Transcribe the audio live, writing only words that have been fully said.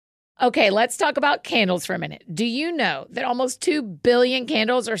Okay, let's talk about candles for a minute. Do you know that almost 2 billion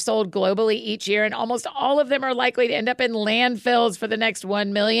candles are sold globally each year, and almost all of them are likely to end up in landfills for the next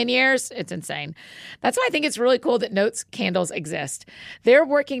 1 million years? It's insane. That's why I think it's really cool that Notes candles exist. They're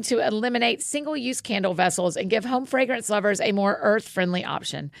working to eliminate single-use candle vessels and give home fragrance lovers a more earth-friendly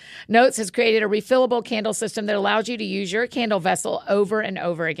option. Notes has created a refillable candle system that allows you to use your candle vessel over and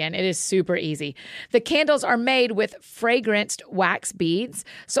over again. It is super easy. The candles are made with fragranced wax beads,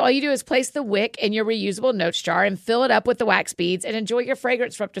 so all you do is place the wick in your reusable Notes jar and fill it up with the wax beads and enjoy your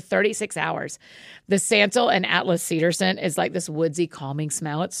fragrance for up to 36 hours. The Santal and Atlas cedar scent is like this woodsy, calming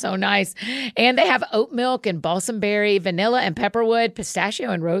smell. It's so nice. And they have oat milk and balsam berry, vanilla and pepperwood,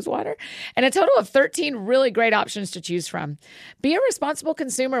 pistachio and rosewater, and a total of 13 really great options to choose from. Be a responsible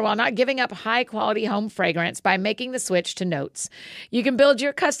consumer while not giving up high-quality home fragrance by making the switch to Notes. You can build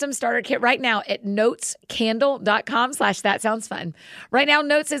your custom starter kit right now at notescandle.com/thatsoundsfun. Right now,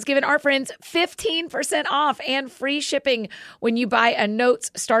 Notes is giving our friends 15% off and free shipping when you buy a Notes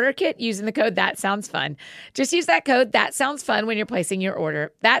starter kit using the code ThatSoundsFun. Just use that code ThatSoundsFun when you're placing your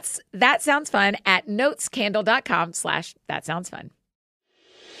order. That's That Sounds Fun at notescandle.com/thatsoundsfun.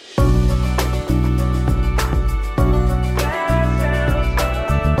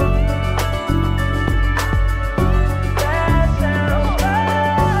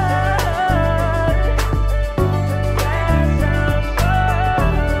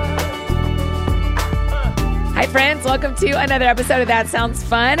 Hi, friends. Welcome to another episode of That Sounds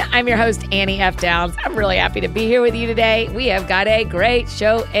Fun. I'm your host, Annie F. Downs. I'm really happy to be here with you today. We have got a great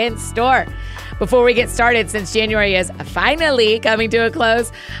show in store. Before we get started, since January is finally coming to a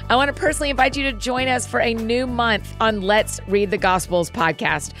close, I want to personally invite you to join us for a new month on Let's Read the Gospels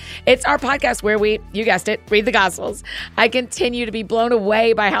podcast. It's our podcast where we, you guessed it, read the Gospels. I continue to be blown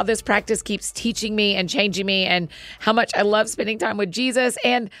away by how this practice keeps teaching me and changing me and how much I love spending time with Jesus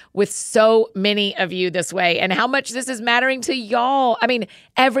and with so many of you this way and how much this is mattering to y'all. I mean,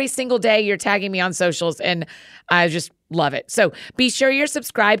 every single day you're tagging me on socials and I just love it. So be sure you're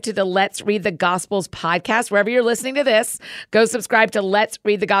subscribed to the Let's Read the Gospels podcast. Wherever you're listening to this, go subscribe to Let's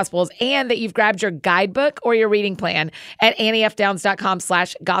Read the Gospels and that you've grabbed your guidebook or your reading plan at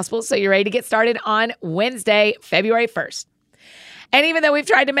anniefdowns.com/gospels. So you're ready to get started on Wednesday, February 1st. And even though we've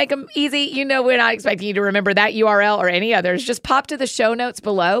tried to make them easy, you know we're not expecting you to remember that URL or any others. Just pop to the show notes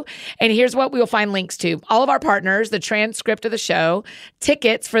below, and here's what we will find links to. All of our partners, the transcript of the show,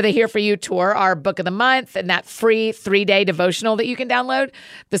 tickets for the Here For You tour, our book of the month, and that free 3-day devotional that you can download,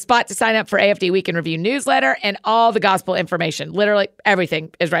 the spot to sign up for AFD Week in Review newsletter, and all the gospel information. Literally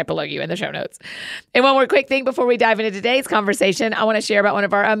everything is right below you in the show notes. And one more quick thing before we dive into today's conversation, I want to share about one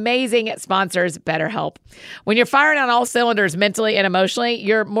of our amazing sponsors, BetterHelp. When you're firing on all cylinders mentally and emotionally,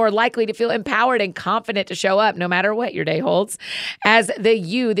 you're more likely to feel empowered and confident to show up no matter what your day holds as the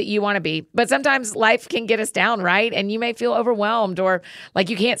you that you want to be. But sometimes life can get us down, right? And you may feel overwhelmed or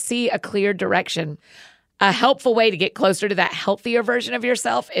like you can't see a clear direction. A helpful way to get closer to that healthier version of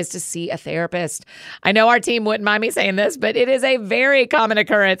yourself is to see a therapist. I know our team wouldn't mind me saying this, but it is a very common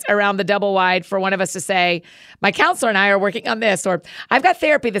occurrence around the double wide for one of us to say, my counselor and I are working on this, or I've got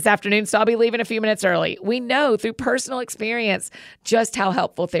therapy this afternoon, so I'll be leaving a few minutes early. We know through personal experience just how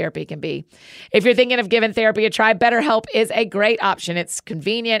helpful therapy can be. If you're thinking of giving therapy a try, BetterHelp is a great option. It's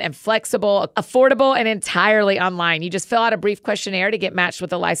convenient and flexible, affordable, and entirely online. You just fill out a brief questionnaire to get matched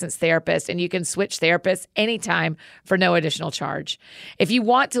with a licensed therapist, and you can switch therapists anytime for no additional charge. If you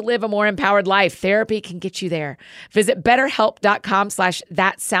want to live a more empowered life, therapy can get you there. Visit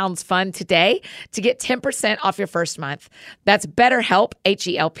betterhelp.com/thatsoundsfun today to get 10% off your first month. That's BetterHelp,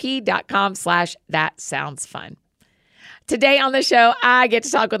 HELP.com/thatsoundsfun. Today on the show, I get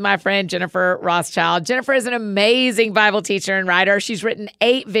to talk with my friend Jennifer Rothschild. Jennifer is an amazing Bible teacher and writer. She's written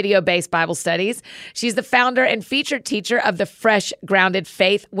 8 video-based Bible studies. She's the founder and featured teacher of the Fresh Grounded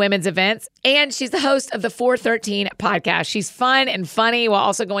Faith women's events, and she's the host of the 413 podcast. She's fun and funny while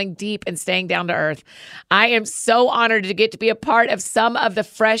also going deep and staying down to earth. I am so honored to get to be a part of some of the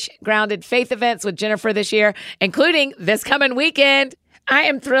Fresh Grounded Faith events with Jennifer this year, including this coming weekend. I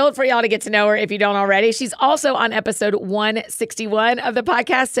am thrilled for y'all to get to know her if you don't already. She's also on episode 161 of the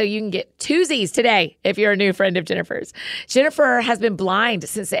podcast, so you can get twosies today if you're a new friend of Jennifer's. Jennifer has been blind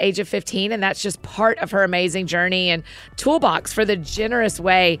since the age of 15, and that's just part of her amazing journey and toolbox for the generous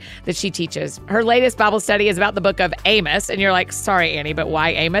way that she teaches. Her latest Bible study is about the book of Amos, and you're like, sorry, Annie, but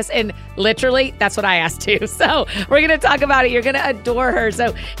why Amos? And literally, that's what I asked too. So we're going to talk about it. You're going to adore her.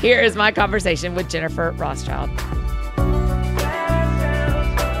 So here is my conversation with Jennifer Rothschild.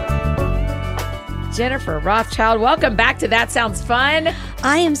 Jennifer Rothschild. Welcome back to That Sounds Fun.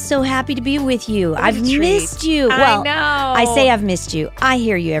 I am so happy to be with you. What a I've treat. missed you. I know. I say I've missed you. I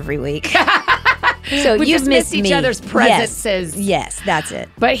hear you every week. So We you've just missed missed each me. other's presences. Yes, that's it.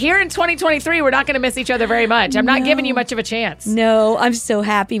 But here in 2023, we're not going to miss each other very much. I'm not giving you much of a chance. No, I'm so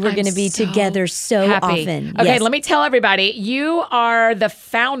happy we're going to be so together so happy. often. Okay, Yes. let me tell everybody, you are the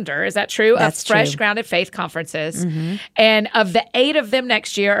founder, is that true, That's of Fresh true. Grounded Faith Conferences. And of the 8 of them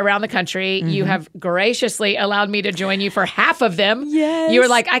next year around the country, you have graciously allowed me to join you for half of them. Yes. You were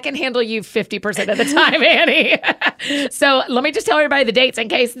like, I can handle you 50% of the time, Annie. So let me just tell everybody the dates in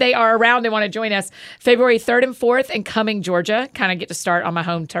case they are around and want to join us. February 3rd and 4th in Cumming, Georgia. Kind of get to start on my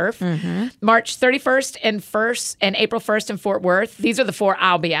home turf. March 31st and 1st and April 1st in Fort Worth. These are the 4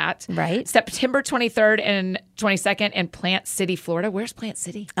 I'll be at. Right. September 23rd and 22nd in Plant City, Florida. Where's Plant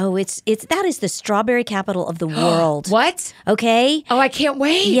City? Oh, that is the strawberry capital of the world. What? Okay? Oh, I can't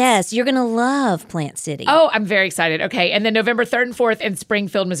wait. Yes, you're going to love Plant City. Oh, I'm very excited. Okay. And then November 3rd and 4th in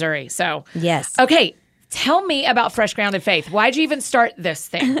Springfield, Missouri. So, Yes. okay. Tell me about Fresh Grounded Faith. Why'd you even start this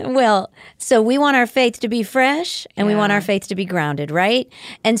thing? Well, so we want our faith to be fresh and we want our faith to be grounded, right?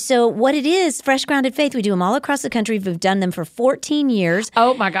 And so what it is, Fresh Grounded Faith, we do them all across the country. We've done them for 14 years.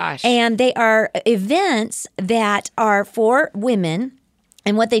 Oh, my gosh. And they are events that are for women.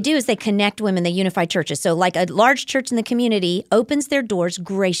 And what they do is they connect women, they unify churches. So like a large church in the community opens their doors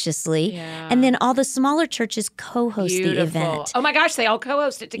graciously, and then all the smaller churches co-host the event. Oh my gosh, they all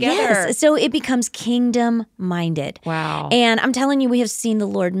co-host it together. Yes, so it becomes kingdom-minded. Wow. And I'm telling you, we have seen the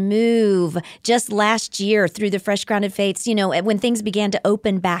Lord move just last year through the Fresh Grounded Faiths, when things began to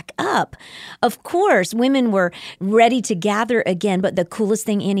open back up. Of course, women were ready to gather again, but the coolest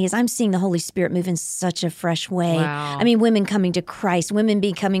thing, Annie, is I'm seeing the Holy Spirit move in such a fresh way. Wow. I mean, women coming to Christ, women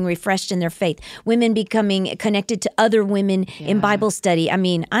becoming refreshed in their faith, women becoming connected to other women in Bible study. I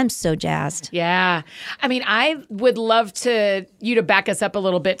mean, I'm so jazzed. Yeah. I mean, I would love you to back us up a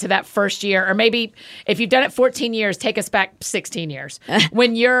little bit to that first year, or maybe if you've done it 14 years, take us back 16 years.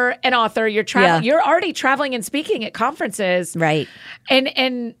 When you're an author, you're you're already traveling and speaking at conferences. Right.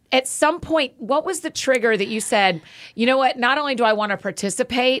 And at some point, what was the trigger that you said, you know what, not only do I want to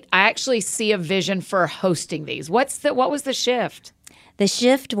participate, I actually see a vision for hosting these. What was the shift? The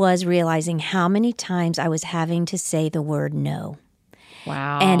shift was realizing how many times I was having to say the word no.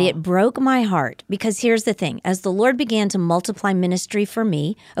 Wow. And it broke my heart because here's the thing. As the Lord began to multiply ministry for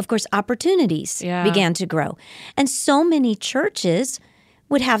me, of course, opportunities began to grow. And so many churches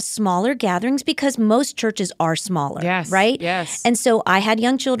would have smaller gatherings because most churches are smaller, right? Yes. And so I had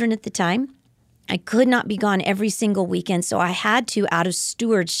young children at the time. I could not be gone every single weekend, so I had to, out of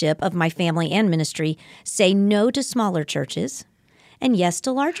stewardship of my family and ministry, say no to smaller churches and yes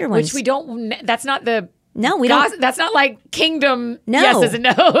to larger ones. Which we don't, that's not the... No, we don't. That's not like kingdom No. yeses and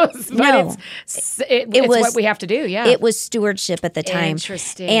no's. But No. it's what we have to do, yeah. It was stewardship at the time.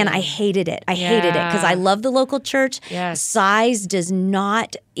 Interesting. And I hated it. I hated it because I love the local church. Yes. Size does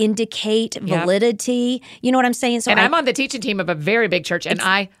not indicate validity. You know what I'm saying? So and I'm on the teaching team of a very big church, and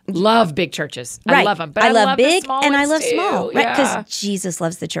I love big churches. I Right. love them. But I love the big small and I ones love too. small, right? Because Yeah. Jesus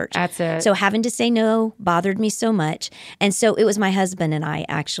loves the church. That's it. So having to say no bothered me so much. And so it was my husband and I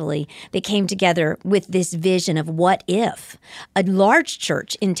actually that came together with this vision of what if a large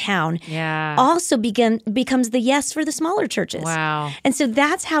church in town also becomes the yes for the smaller churches. Wow. And so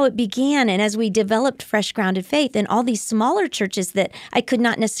that's how it began. And as we developed Fresh Grounded Faith and all these smaller churches that I could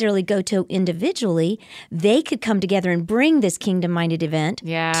not necessarily go to individually, they could come together and bring this kingdom-minded event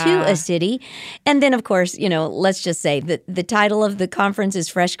to a city. And then, of course, let's just say that the title of the conference is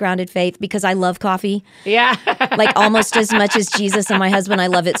Fresh Grounded Faith because I love coffee. Yeah. Like almost as much as Jesus and my husband. I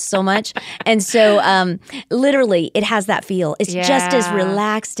love it so much. And so literally it has that feel. It's just as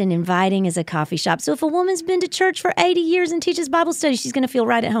relaxed and inviting as a coffee shop. So if a woman's been to church for 80 years and teaches Bible study, she's going to feel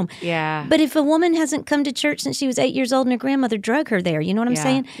right at home. Yeah. But if a woman hasn't come to church since she was 8 years old and her grandmother drug her there, you know what I'm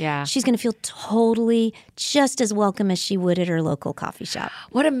saying? Yeah. She's going to feel totally just as welcome as she would at her local coffee shop.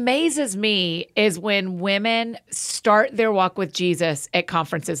 What amazes me is when women start their walk with Jesus at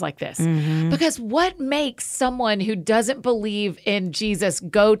conferences like this. Because what makes someone who doesn't believe in Jesus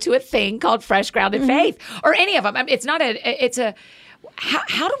go to a thing called Fresh Grounded Faith or any of them? I mean,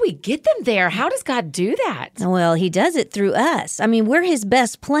 how do we get them there? How does God do that? Well, he does it through us. I mean, we're his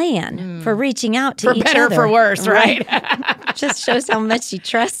best plan for reaching out to each other. For better, for worse, right? Just shows how much he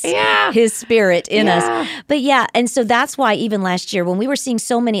trusts Yeah. his spirit in Yeah. us. But yeah, and so that's why even last year when we were seeing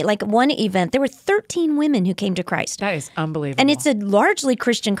so many, like one event, there were 13 women who came to Christ. That is unbelievable. And it's a largely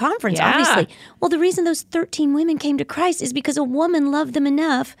Christian conference, Yeah. obviously. Well, the reason those 13 women came to Christ is because a woman loved them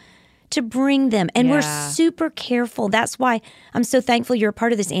enough to bring them. And we're Yeah. super careful. That's why I'm so thankful you're a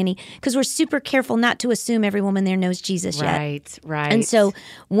part of this, Annie, because we're super careful not to assume every woman there knows Jesus yet. Right. And so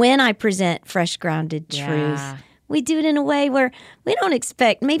when I present fresh, grounded truth, Yeah. we do it in a way where we don't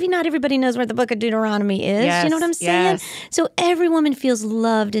expect, maybe not everybody knows where the book of Deuteronomy is. Yes, You know what I'm saying? yes. So every woman feels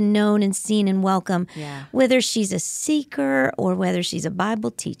loved and known and seen and welcome, Yeah. whether she's a seeker or whether she's a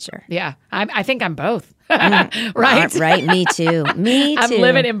Bible teacher. Yeah. I think I'm both. Right? Right. Me too. Me too. I'm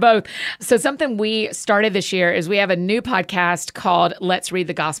living in both. So something we started this year is we have a new podcast called Let's Read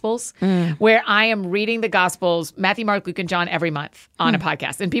the Gospels, where I am reading the Gospels, Matthew, Mark, Luke, and John every month on a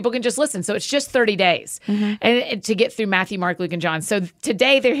podcast. And people can just listen. So it's just 30 days and to get through Matthew, Mark, Luke, and John. So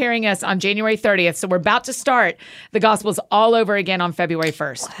today they're hearing us on January 30th. So we're about to start the Gospels all over again on February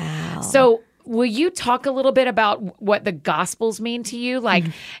 1st. Wow. So will you talk a little bit about what the Gospels mean to you? Like,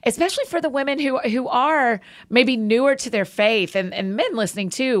 especially for the women who are maybe newer to their faith and men listening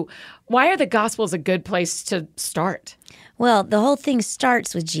too, why are the Gospels a good place to start? Well, the whole thing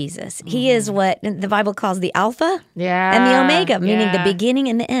starts with Jesus. He is what the Bible calls the Alpha Yeah. and the Omega, meaning Yeah. the beginning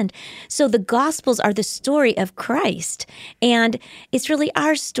and the end. So the Gospels are the story of Christ, and it's really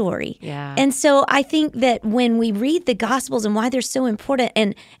our story. Yeah. And so I think that when we read the Gospels and why they're so important,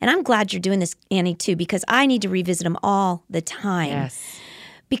 and I'm glad you're doing this, Annie, too, because I need to revisit them all the time. Yes.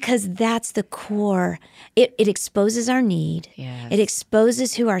 Because that's the core. It exposes our need. Yes. It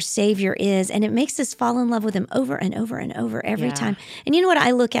exposes who our Savior is, and it makes us fall in love with Him over and over and over every Yeah. time. And you know what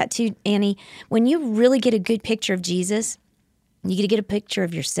I look at too, Annie? When you really get a good picture of Jesus, you get to get a picture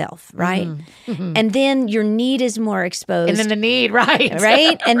of yourself, right? And then your need is more exposed. And then the need, right?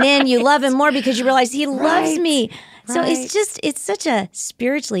 Right? And then you love Him more because you realize He loves Right. me. So Right. it's such a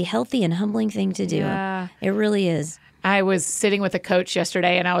spiritually healthy and humbling thing to do. Yeah. It really is. I was sitting with a coach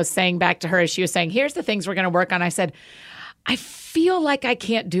yesterday and I was saying back to her as she was saying, here's the things we're going to work on. I said, I feel like I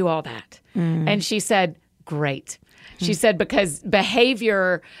can't do all that. And she said, great. She said, because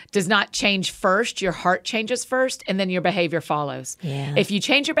behavior does not change first. Your heart changes first, and then your behavior follows. Yeah. If you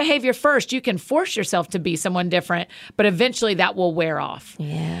change your behavior first, you can force yourself to be someone different, but eventually that will wear off.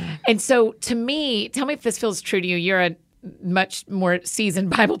 Yeah. And so to me, tell me if this feels true to you. You're a much more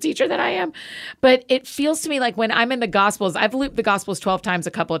seasoned Bible teacher than I am. But it feels to me like when I'm in the Gospels, I've looped the Gospels 12 times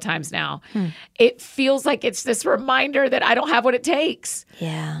a couple of times now. It feels like it's this reminder that I don't have what it takes.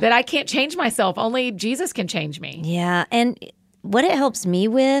 Yeah. That I can't change myself. Only Jesus can change me. Yeah. And what it helps me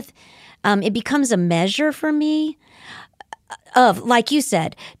with, it becomes a measure for me of, like you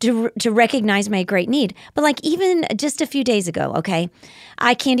said, to recognize my great need. But like even just a few days ago, okay,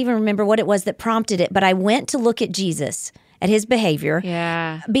 I can't even remember what it was that prompted it, but I went to look at Jesus, at his behavior.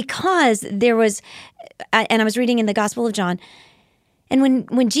 Yeah. Because there was, and I was reading in the Gospel of John, and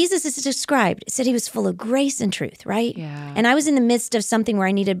when Jesus is described, it said he was full of grace and truth, right? Yeah. And I was in the midst of something where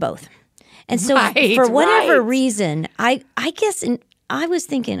I needed both. And so Right, for whatever right. reason, I guess I was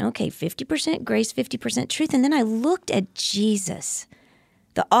thinking, okay, 50% grace, 50% truth. And then I looked at Jesus,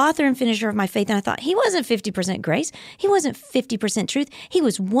 the author and finisher of my faith, and I thought, he wasn't 50% grace. He wasn't 50% truth. He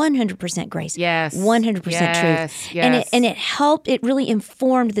was 100% grace. Yes. 100% Yes, truth. yes. And it helped, it really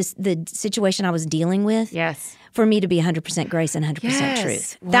informed the situation I was dealing with. Yes. For me to be 100% grace and 100% Yes.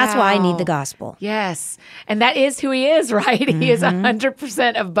 truth. That's why I Wow. need the gospel. Yes. And that is who he is, right? He is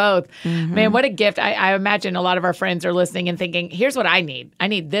 100% of both. Man, what a gift. I imagine a lot of our friends are listening and thinking, here's what I need. I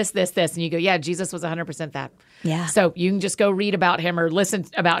need this, this, this. And you go, yeah, Jesus was 100% that. Yeah. So you can just go read about him or listen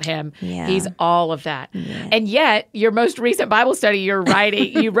about him. Yeah. He's all of that. And yet, your most recent Bible study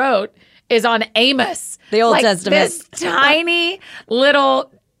you wrote is on Amos. The Old Like Testament. This tiny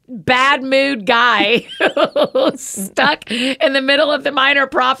little bad mood guy stuck in the middle of the minor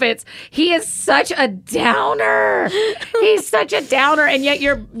prophets. He is such a downer. He's such a downer. And yet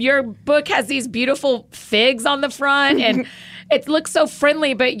your book has these beautiful figs on the front and it looks so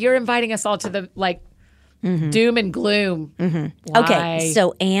friendly, but you're inviting us all to the doom and gloom. Why? Okay,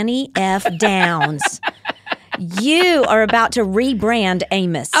 so Annie F. Downs, you are about to rebrand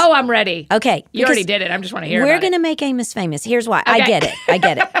Amos. Oh, I'm ready. Okay. You already because did it. I just want to hear We're about going it. to make Amos famous. Here's why. Okay. I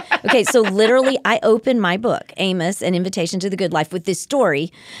get it. Okay, so literally I opened my book, Amos, An Invitation to the Good Life, with this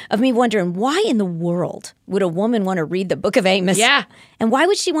story of me wondering, why in the world would a woman want to read the book of Amos? Yeah. And why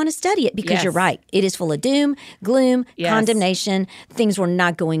would she want to study it? Because Yes. you're right. It is full of doom, gloom, Yes. condemnation. Things were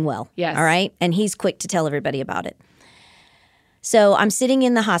not going well. Yes. All right? And he's quick to tell everybody about it. So I'm sitting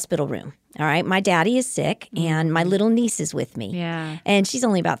in the hospital room, All right. My daddy is sick and my little niece is with me. Yeah. And she's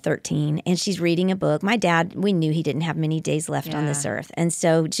only about 13 and she's reading a book. My dad, we knew he didn't have many days left on this earth. And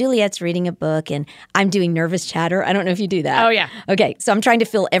so Juliet's reading a book and I'm doing nervous chatter. I don't know if you do that. Oh, yeah. Okay. So I'm trying to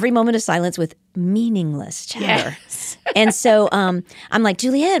fill every moment of silence with meaningless chatter. Yes. And so I'm like,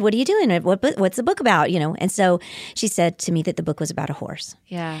 Juliet, what are you doing? What's the book about? And so she said to me that the book was about a horse.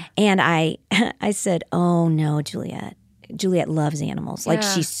 Yeah. And I said, oh no, Juliet. Juliet loves animals. Like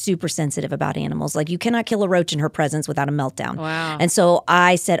she's super sensitive about animals. Like you cannot kill a roach in her presence without a meltdown. Wow. And so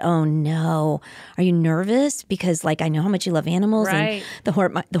I said, oh no, are you nervous? Because like I know how much you love animals and the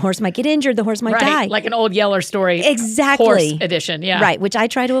horse might get injured. The horse might die. Like an old Yeller story. Exactly. Horse edition. Yeah. Right. Which I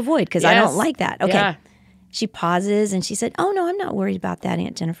try to avoid because I don't like that. Okay. Yeah. She pauses and she said, oh no, I'm not worried about that,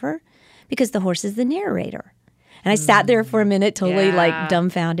 Aunt Jennifer, because the horse is the narrator. And I sat there for a minute totally like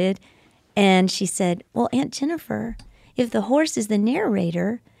dumbfounded. And she said, well, Aunt Jennifer, if the horse is the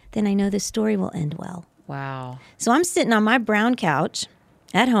narrator, then I know the story will end well. Wow. So I'm sitting on my brown couch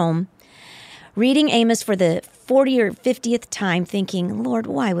at home, reading Amos for the 40th or 50th time, thinking, Lord,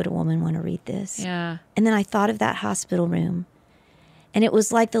 why would a woman want to read this? Yeah. And then I thought of that hospital room. And it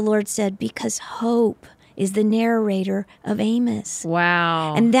was like the Lord said, because hope is the narrator of Amos.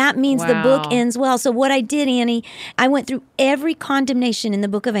 Wow. And that means the book ends well. So what I did, Annie, I went through every condemnation in the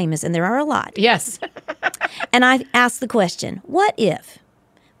book of Amos, and there are a lot. Yes. And I asked the question, what if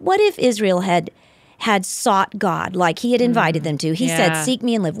Israel had sought God like he had invited them to? He said, seek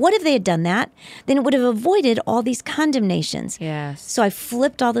me and live. What if they had done that? Then it would have avoided all these condemnations. Yes. So I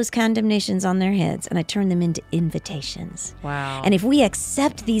flipped all those condemnations on their heads and I turned them into invitations. Wow. And if we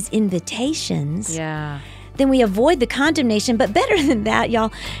accept these invitations, then we avoid the condemnation. But better than that,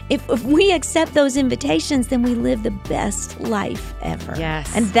 y'all, if we accept those invitations, then we live the best life ever.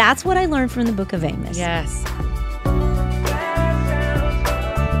 Yes. And that's what I learned from the book of Amos. Yes.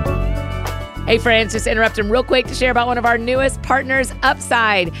 Hey friends, just interrupting real quick to share about one of our newest partners,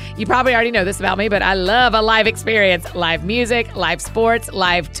 Upside. You probably already know this about me, but I love a live experience. Live music, live sports,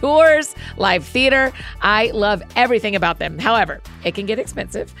 live tours, live theater. I love everything about them. However, it can get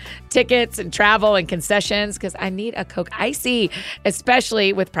expensive. Tickets and travel and concessions, because I need a Coke Icy,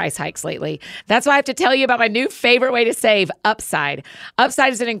 especially with price hikes lately. That's why I have to tell you about my new favorite way to save, Upside.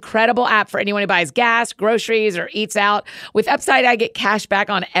 Upside is an incredible app for anyone who buys gas, groceries, or eats out. With Upside, I get cash back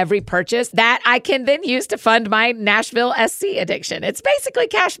on every purchase that I can then use to fund my Nashville SC addiction. It's basically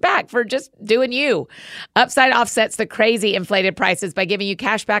cash back for just doing you. Upside offsets the crazy inflated prices by giving you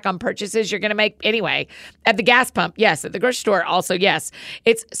cash back on purchases you're going to make anyway. At the gas pump, yes. At the grocery store, also, yes.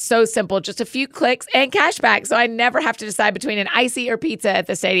 It's so simple. Just a few clicks and cash back, so I never have to decide between an icy or pizza at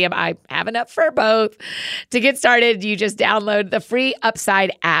the stadium. I have enough for both. To get started, you just download the free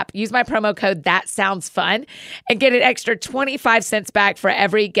Upside app. Use my promo code ThatSoundsFun and get an extra 25 cents back for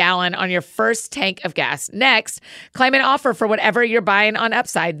every gallon on your first tank of gas. Next, claim an offer for whatever you're buying on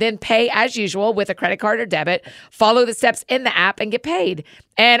Upside. Then pay as usual with a credit card or debit. Follow the steps in the app and get paid.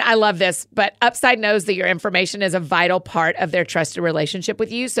 And I love this, but Upside knows that your information is a vital part of their trusted relationship with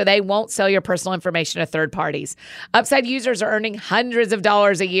you, so they won't sell your personal information to third parties. Upside users are earning hundreds of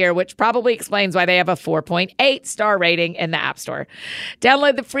dollars a year, which probably explains why they have a 4.8 star rating in the App Store.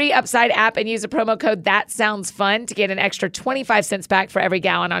 Download the free Upside app and use the promo code ThatSoundsFun to get an extra 25 cents back for every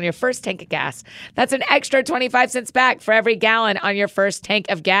gallon on your first tank of gas. That's an extra 25 cents back for every gallon on your first tank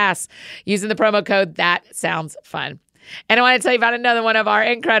of gas using the promo code ThatSoundsFun. And I want to tell you about another one of our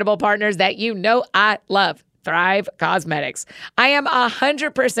incredible partners that you know I love. Thrive Causemetics. I am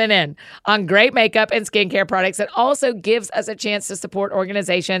 100% in on great makeup and skincare products that also gives us a chance to support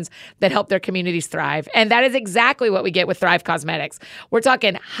organizations that help their communities thrive. And that is exactly what we get with Thrive Causemetics. We're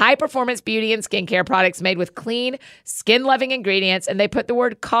talking high-performance beauty and skincare products made with clean, skin-loving ingredients, and they put the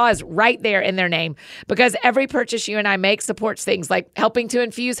word cause right there in their name, because every purchase you and I make supports things like helping to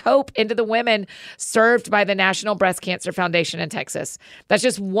infuse hope into the women served by the National Breast Cancer Foundation in Texas. That's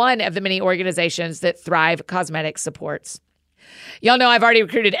just one of the many organizations that Thrive Causemetics supports. Y'all know I've already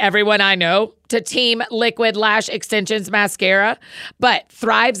recruited everyone I know to Team Liquid Lash Extensions Mascara, but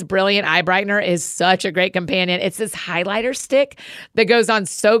Thrive's Brilliant Eye Brightener is such a great companion. It's this highlighter stick that goes on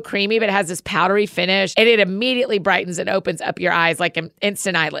so creamy, but it has this powdery finish, and it immediately brightens and opens up your eyes like an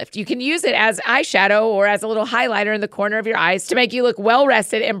instant eye lift. You can use it as eyeshadow or as a little highlighter in the corner of your eyes to make you look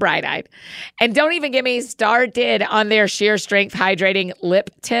well-rested and bright-eyed. And don't even get me started on their sheer strength hydrating lip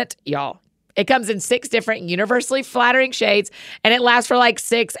tint, y'all. It comes in 6 different universally flattering shades, and it lasts for like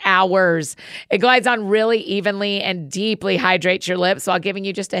 6 hours. It glides on really evenly and deeply hydrates your lips while giving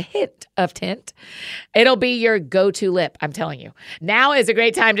you just a hint of tint. It'll be your go-to lip, I'm telling you. Now is a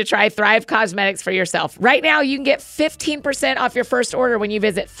great time to try Thrive Causemetics for yourself. Right now, you can get 15% off your first order when you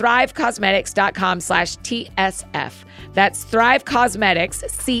visit thrivecosmetics.com/TSF. That's Thrive Causemetics,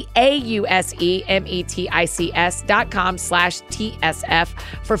 CAUSEMETICS.com/TSF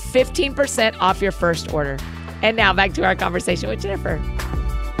for 15% off your first order. And now back to our conversation with Jennifer.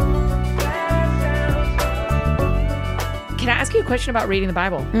 Can I ask you a question about reading the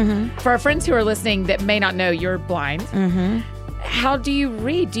Bible? Mm-hmm. For our friends who are listening that may not know you're blind, how do you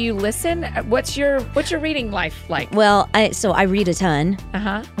read? Do you listen? What's your reading life like? Well, I read a ton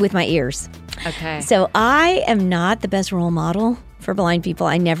with my ears. Okay. So I am not the best role model for blind people.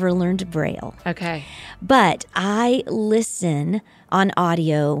 I never learned Braille. Okay. But I listen on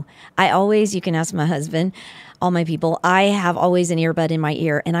audio. You can ask my husband, all my people, I have always an earbud in my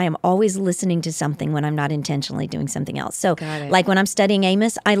ear, and I am always listening to something when I'm not intentionally doing something else. So like when I'm studying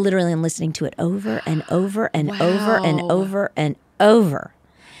Amos, I literally am listening to it over and over and over and over and over.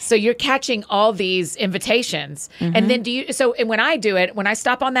 So you're catching all these invitations. And then and when I do it, when I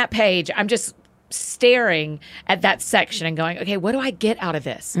stop on that page, I'm just staring at that section and going, okay, what do I get out of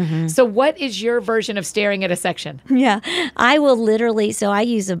this? So what is your version of staring at a section? Yeah, I will literally, so I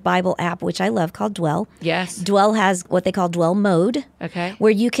use a Bible app, which I love, called Dwell. Yes. Dwell has what they call Dwell mode. Okay.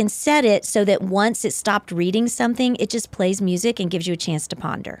 Where you can set it so that once it stopped reading something, it just plays music and gives you a chance to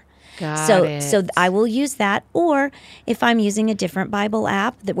ponder. So I will use that. Or if I'm using a different Bible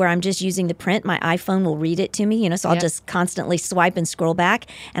app where I'm just using the print, my iPhone will read it to me, so I'll just constantly swipe and scroll back,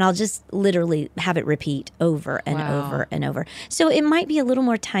 and I'll just literally have it repeat over and over and over. So it might be a little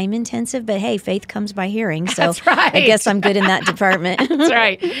more time intensive, but hey, faith comes by hearing. So That's right. I guess I'm good in that department. That's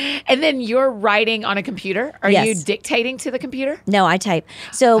right. And then you're writing on a computer. Are you dictating to the computer? No, I type.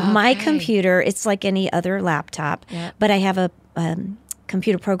 So my computer, it's like any other laptop, but I have a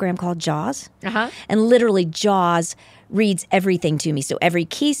computer program called JAWS. And literally JAWS reads everything to me. So every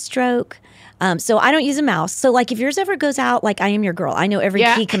keystroke. So I don't use a mouse. So like if yours ever goes out, like I am your girl. I know every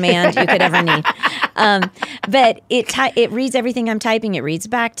key command you could ever need. But it reads everything I'm typing. It reads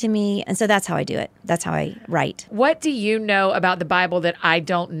back to me. And so that's how I do it. That's how I write. What do you know about the Bible that I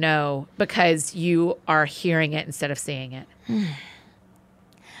don't know because you are hearing it instead of seeing it?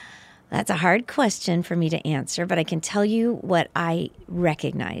 That's a hard question for me to answer, but I can tell you what I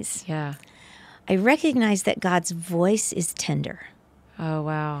recognize. Yeah. I recognize that God's voice is tender. Oh,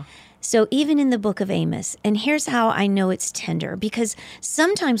 wow. So even in the book of Amos, and here's how I know it's tender, because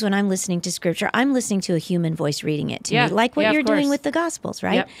sometimes when I'm listening to scripture, I'm listening to a human voice reading it to me, like what you're doing with the Gospels,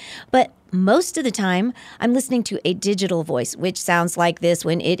 right? Yep. But most of the time, I'm listening to a digital voice, which sounds like this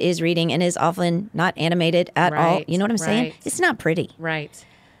when it is reading and is often not animated at all. You know what I'm saying? It's not pretty. Right.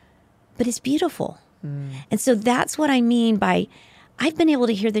 But it's beautiful. And so that's what I mean by I've been able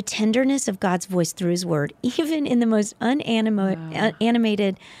to hear the tenderness of God's voice through his word, even in the most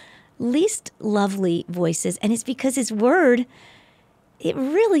unanimated, least lovely voices. And it's because his word, it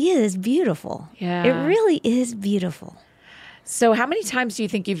really is beautiful. Yeah. It really is beautiful. So how many times do you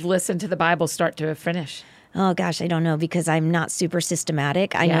think you've listened to the Bible start to finish? Oh, gosh, I don't know, because I'm not super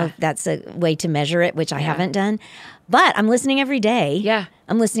systematic. I know that's a way to measure it, which I haven't done. But I'm listening every day. Yeah.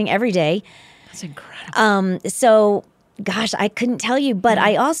 I'm listening every day. That's incredible. So, gosh, I couldn't tell you. But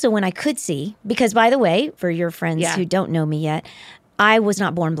I also, when I could see, because by the way, for your friends who don't know me yet, I was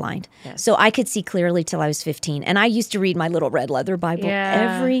not born blind. Yes. So I could see clearly till I was 15. And I used to read my little red leather Bible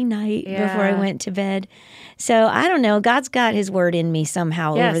every night before I went to bed. So I don't know. God's got his word in me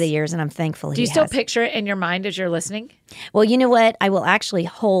somehow over the years, and I'm thankful he has. Do you still picture it in your mind as you're listening? Well, you know what? I will actually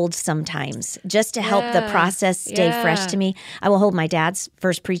hold sometimes just to help the process stay fresh to me. I will hold my dad's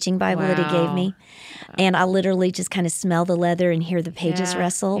first preaching Bible that he gave me. And I'll literally just kind of smell the leather and hear the pages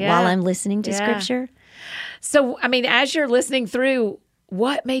rustle while I'm listening to scripture. So, I mean, as you're listening through,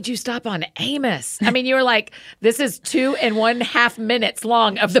 what made you stop on Amos? I mean, you were like, this is 2.5 minutes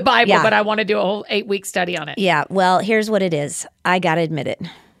long of the Bible, but I want to do a whole 8-week study on it. Yeah, well, here's what it is. I got to admit it.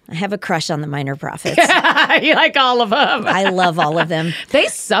 I have a crush on the minor prophets. You like all of them. I love all of them. They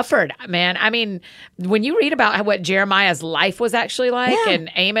suffered, man. I mean, when you read about what Jeremiah's life was actually like and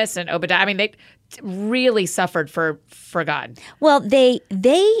Amos and Obadiah, I mean, they really suffered for God. Well, they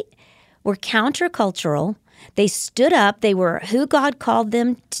were countercultural. They stood up. They were who God called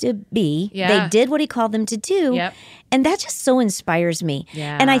them to be. Yeah. They did what he called them to do. Yep. And that just so inspires me.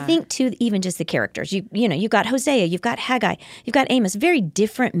 Yeah. And I think, too, even just the characters. You've got Hosea, you've got Haggai, you've got Amos, very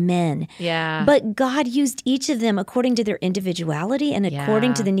different men. Yeah. But God used each of them according to their individuality and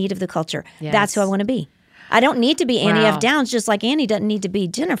according to the need of the culture. Yes. That's who I want to be. I don't need to be Annie Wow. F. Downs, just like Annie doesn't need to be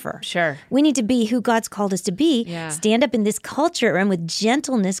Jennifer. Sure. We need to be who God's called us to be, Yeah. stand up in this culture and with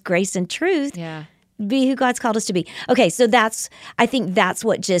gentleness, grace, and truth, Yeah. be who God's called us to be. Okay, so I think that's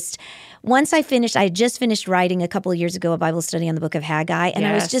what once I had just finished writing a couple of years ago a Bible study on the book of Haggai, and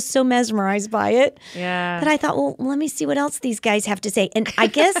I was Yes. just so mesmerized by it Yeah. that I thought, well, let me see what else these guys have to say. And I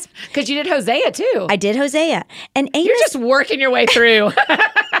guess Because you did Hosea too. I did Hosea. And Amos, You're just working your way through.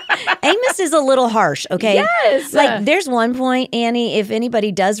 Amos is a little harsh, okay? Yes. Like, there's one point, Annie, if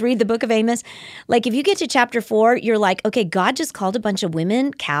anybody does read the book of Amos, like, if you get to chapter 4, you're like, okay, God just called a bunch of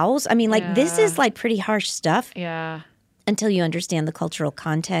women cows. I mean, like, this is, like, pretty harsh stuff Yeah. until you understand the cultural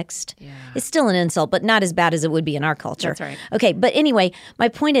context. Yeah. It's still an insult, but not as bad as it would be in our culture. That's right. Okay, but anyway, my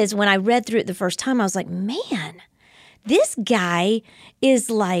point is, when I read through it the first time, I was like, man, this guy is,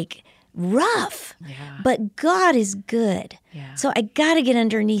 like, rough, but God is good. Yeah. So I got to get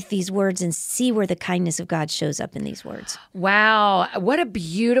underneath these words and see where the kindness of God shows up in these words. Wow. What a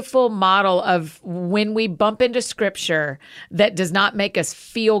beautiful model of when we bump into scripture that does not make us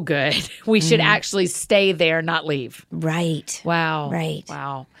feel good, we should actually stay there, not leave. Right. Wow. Right.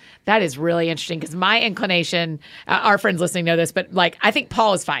 Wow. That is really interesting because my inclination, our friends listening know this, but like, I think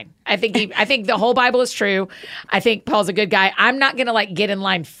Paul is fine. I think the whole Bible is true. I think Paul's a good guy. I'm not going to like get in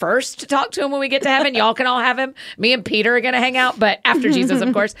line first to talk to him when we get to heaven. Y'all can all have him. Me and Peter are going to hang out, but after Jesus,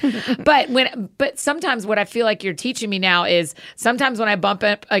 of course. But sometimes what I feel like you're teaching me now is sometimes when I bump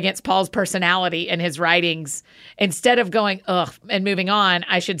up against Paul's personality and his writings, instead of going, ugh, and moving on,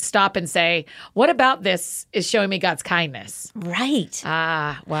 I should stop and say, what about this is showing me God's kindness? Right.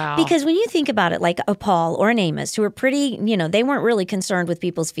 Ah, wow. Because when you think about it, like a Paul or an Amos, who were pretty, they weren't really concerned with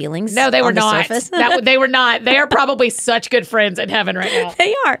people's feelings. No, they were on the not. surface. They were not. They are probably such good friends in heaven right now.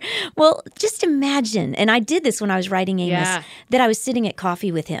 They are. Well, just imagine, and I did this when I was writing Amos, that I was sitting at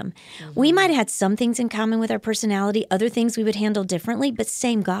coffee with him. Mm-hmm. We might have had some things in common with our personality, other things we would handle differently, but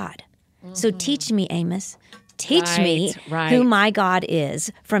same God. Mm-hmm. So teach me, Amos. Teach me who my God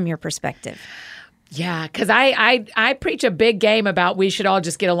is from your perspective. Yeah, because I preach a big game about we should all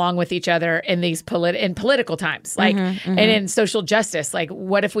just get along with each other in these political times, like and in social justice. Like,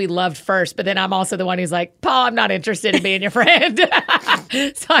 what if we loved first? But then I'm also the one who's like, Paul, I'm not interested in being your friend,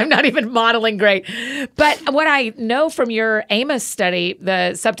 so I'm not even modeling great. But what I know from your Amos study,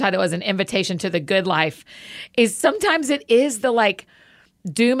 the subtitle is "An Invitation to the Good Life," is sometimes it is the like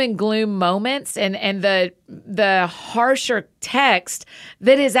doom and gloom moments and the harsher text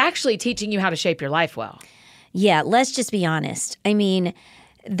that is actually teaching you how to shape your life well. Yeah, let's just be honest. I mean,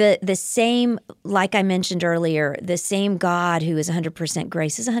 the same, like I mentioned earlier, the same God who is 100%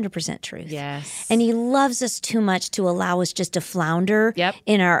 grace is 100% truth. Yes. And he loves us too much to allow us just to flounder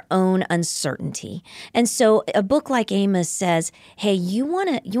in our own uncertainty. And so a book like Amos says, hey, you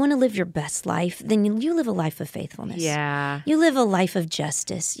want to live your best life, then you live a life of faithfulness. Yeah. You live a life of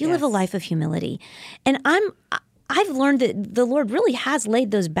justice. You live a life of humility. And I've learned that the Lord really has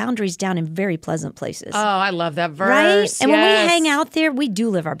laid those boundaries down in very pleasant places. Oh, I love that verse. Right? And when we hang out there, we do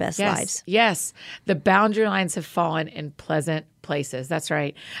live our best lives. Yes. The boundary lines have fallen in pleasant places. That's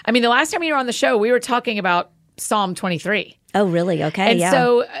right. I mean, the last time you were on the show, we were talking about Psalm 23. Oh, really? Okay. And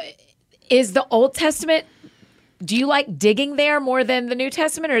so is the Old Testament, do you like digging there more than the New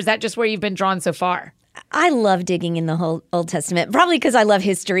Testament, or is that just where you've been drawn so far? I love digging in the whole Old Testament, probably because I love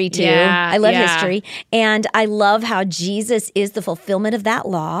history too. Yeah, I love history. And I love how Jesus is the fulfillment of that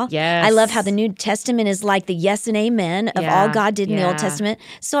law. Yes. I love how the New Testament is like the yes and amen of all God did in the Old Testament.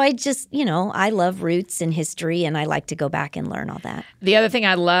 So I just, I love roots and history, and I like to go back and learn all that. The other thing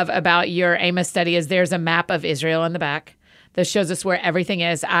I love about your Amos study is there's a map of Israel in the back that shows us where everything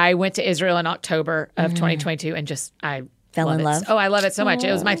is. I went to Israel in October of 2022 and I fell in love. Oh, I love it so much.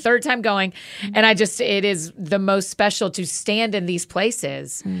 It was my third time going. And it is the most special to stand in these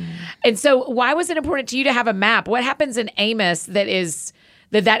places. And so why was it important to you to have a map? What happens in Amos that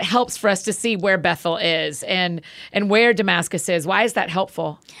helps for us to see where Bethel is and where Damascus is? Why is that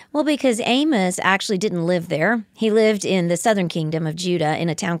helpful? Well, because Amos actually didn't live there. He lived in the southern kingdom of Judah in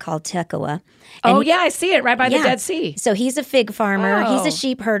a town called Tekoa. And I see it right by the Dead Sea. So he's a fig farmer. He's a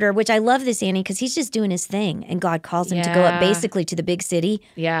sheep herder, which I love this, Annie, because he's just doing his thing. And God calls him to go up basically to the big city,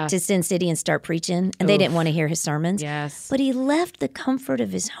 to Sin City, and start preaching. And they didn't want to hear his sermons. Yes. But he left the comfort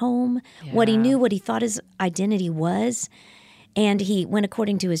of his home, what he knew, what he thought his identity was. And he went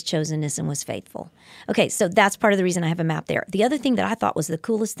according to his chosenness and was faithful. Okay, so that's part of the reason I have a map there. The other thing that I thought was the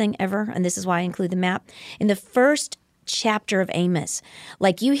coolest thing ever, and this is why I include the map, in the first chapter of Amos,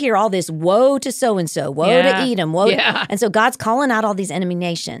 like you hear all this woe to so-and-so, woe to Edom, woe to, and so God's calling out all these enemy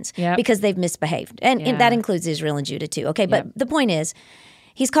nations because they've misbehaved. And that includes Israel and Judah too. Okay, but the point is,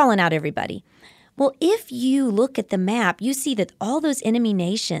 he's calling out everybody. Well, if you look at the map, you see that all those enemy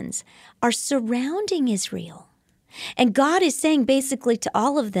nations are surrounding Israel. And God is saying basically to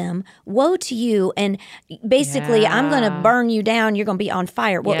all of them, woe to you, and basically I'm going to burn you down, you're going to be on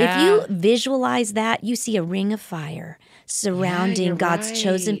fire. Well, if you visualize that, you see a ring of fire surrounding God's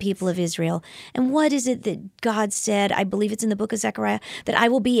chosen people of Israel. And what is it that God said? I believe it's in the book of Zechariah, that I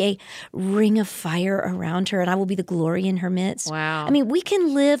will be a ring of fire around her and I will be the glory in her midst. Wow. I mean, we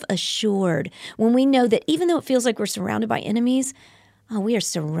can live assured when we know that even though it feels like we're surrounded by enemies, we are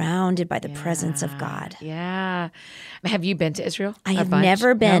surrounded by the presence of God. Yeah. Have you been to Israel? I have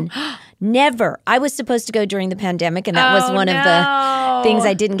never been. No? Never. I was supposed to go during the pandemic, and that was one of the things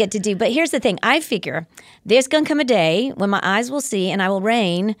I didn't get to do. But here's the thing. I figure there's going to come a day when my eyes will see and I will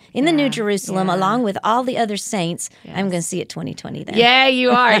reign in the New Jerusalem along with all the other saints. I'm going to see it 2020 then. Yeah,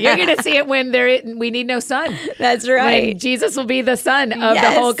 you are. You're going to see it when we need no sun. That's right. When Jesus will be the sun of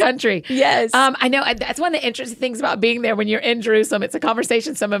the whole country. Yes. I know. That's one of the interesting things about being there when you're in Jerusalem. It's a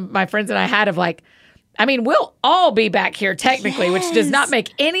conversation some of my friends and I had of like, I mean, we'll all be back here technically, which does not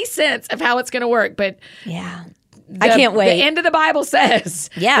make any sense of how it's going to work. But I can't wait. The end of the Bible says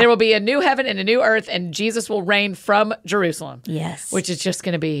there will be a new heaven and a new earth, and Jesus will reign from Jerusalem. Yes. Which is just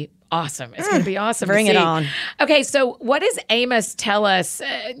going to be awesome. It's going to be awesome. Bring it on. Okay, so what does Amos tell us?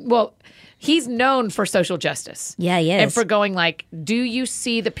 He's known for social justice. Yeah, he is. And for going like, do you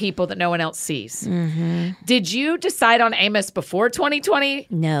see the people that no one else sees? Mm-hmm. Did you decide on Amos before 2020?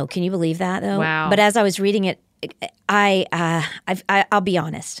 No. Can you believe that, though? Wow. But as I was reading it, I'll be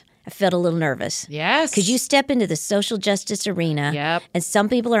honest. I felt a little nervous. Yes. Because you step into the social justice arena, and some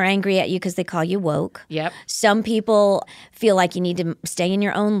people are angry at you because they call you woke. Yep. Some people feel like you need to stay in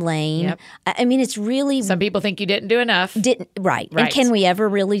your own lane. Yep. I mean, it's really... Some people think you didn't do enough. Right. And can we ever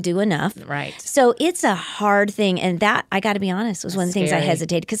really do enough? Right. So it's a hard thing. And that, I got to be honest, was one of the things I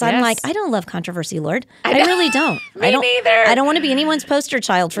hesitated. Because I'm like, I don't love controversy, Lord. I really don't. Me neither. I don't want to be anyone's poster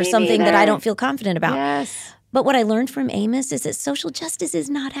child for something that I don't feel confident about. Yes. But what I learned from Amos is that social justice is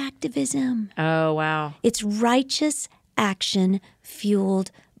not activism. Oh, wow. It's righteous action fueled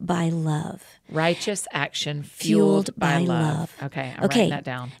by love. Righteous action fueled by love. Okay, I'm writing that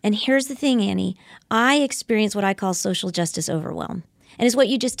down. And here's the thing, Annie. I experience what I call social justice overwhelm. And it's what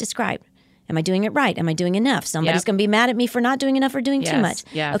you just described. Am I doing it right? Am I doing enough? Somebody's going to be mad at me for not doing enough or doing too much.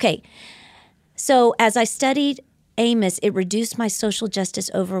 Yes. Okay. So as I studied Amos, it reduced my social justice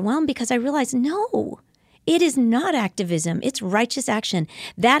overwhelm because I realized, no. It is not activism. It's righteous action.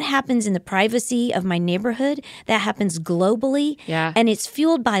 That happens in the privacy of my neighborhood. That happens globally. Yeah. And it's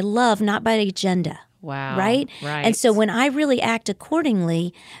fueled by love, not by agenda. Wow. Right? Right. And so when I really act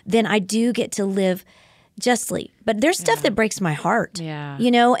accordingly, then I do get to live justly. But there's stuff that breaks my heart. Yeah. You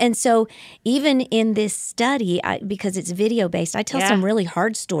know? And so even in this study, because it's video-based, I tell some really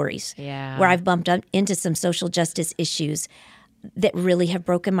hard stories where I've bumped up into some social justice issues that really have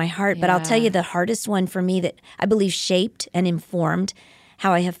broken my heart. But I'll tell you the hardest one for me that I believe shaped and informed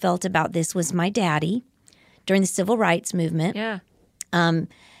how I have felt about this was my daddy during the civil rights movement. Yeah.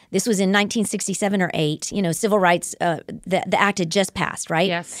 This was in 1967 or 8. You know, civil rights, the act had just passed, right?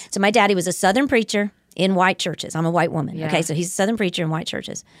 Yes. So my daddy was a Southern preacher in white churches. I'm a white woman. Yeah. Okay, so he's a Southern preacher in white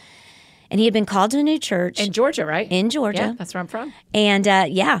churches. And he had been called to a new church. In Georgia, right? In Georgia. Yeah, that's where I'm from. And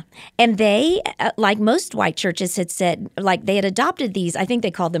and they, like most white churches had said, like they had adopted these, I think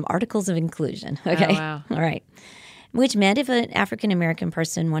they called them articles of inclusion. Okay. Oh, wow. All right. Which meant if an African-American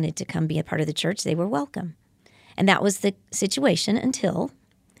person wanted to come be a part of the church, they were welcome. And that was the situation until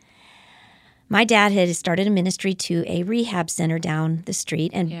my dad had started a ministry to a rehab center down the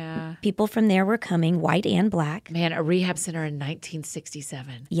street, and people from there were coming, white and black. Man, a rehab center in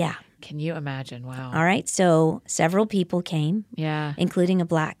 1967. Yeah. Can you imagine? Wow. All right. So several people came, including a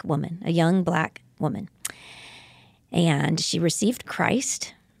black woman, a young black woman. And she received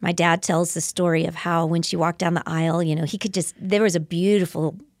Christ. My dad tells the story of how when she walked down the aisle, you know, there was a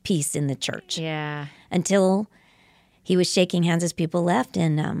beautiful peace in the church. Yeah. Until he was shaking hands as people left,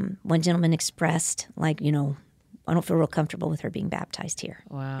 and one gentleman expressed, like, you know, I don't feel real comfortable with her being baptized here.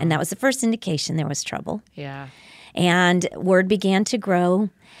 Wow. And that was the first indication there was trouble. Yeah. And word began to grow.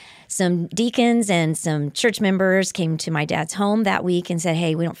 Some deacons and some church members came to my dad's home that week and said,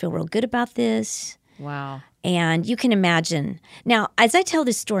 hey, we don't feel real good about this. Wow. And you can imagine. Now, as I tell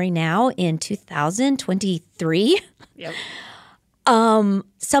this story now in 2023,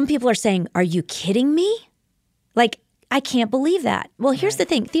 Some people are saying, are you kidding me? Like, I can't believe that. Well, here's the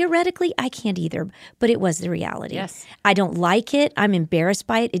thing. Theoretically, I can't either, but it was the reality. Yes. I don't like it. I'm embarrassed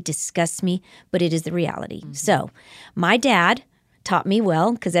by it. It disgusts me, but it is the reality. Mm-hmm. So my dad taught me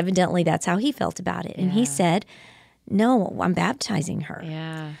well, because evidently that's how he felt about it. And he said, no, I'm baptizing her.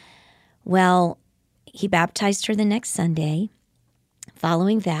 Yeah. Well, he baptized her the next Sunday.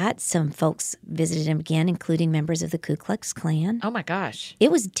 Following that, some folks visited him again, including members of the Ku Klux Klan. Oh, my gosh.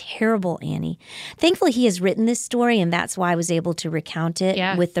 It was terrible, Annie. Thankfully, he has written this story, and that's why I was able to recount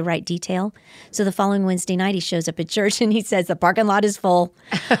it with the right detail. So the following Wednesday night, he shows up at church, and he says, the parking lot is full.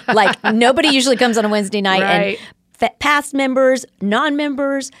 Like, nobody usually comes on a Wednesday night. Right. And past members,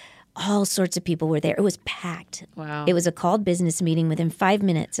 non-members, all sorts of people were there. It was packed. Wow. It was a called business meeting. Within 5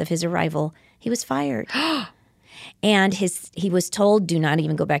 minutes of his arrival, he was fired. And he was told, do not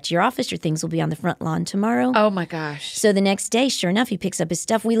even go back to your office. Your things will be on the front lawn tomorrow. Oh, my gosh. So the next day, sure enough, he picks up his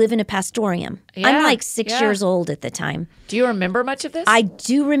stuff. We live in a pastorium. I'm like 6 years old at the time. Do you remember much of this? I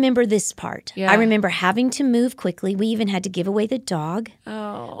do remember this part. Yeah. I remember having to move quickly. We even had to give away the dog.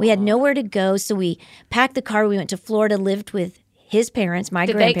 Oh. We had nowhere to go, so we packed the car. We went to Florida, lived with his parents, my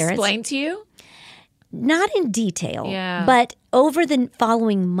grandparents. Did they explain to you? Not in detail, but over the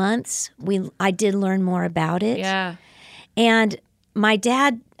following months, I did learn more about it. Yeah. And my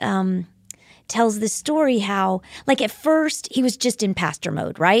dad tells this story how, like, at first, he was just in pastor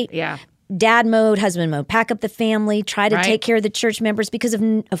mode, right? Yeah. Dad mode, husband mode, pack up the family, try to take care of the church members, because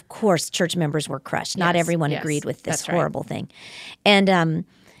of course, church members were crushed. Not everyone agreed with this horrible thing. And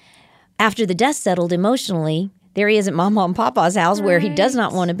after the dust settled emotionally, there he is at Mama and Papa's house where he does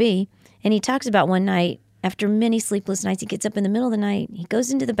not want to be. And he talks about one night, after many sleepless nights, he gets up in the middle of the night. He goes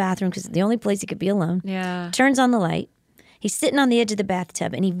into the bathroom because it's the only place he could be alone. Yeah. Turns on the light. He's sitting on the edge of the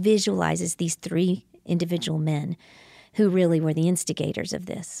bathtub, and he visualizes these 3 individual men who really were the instigators of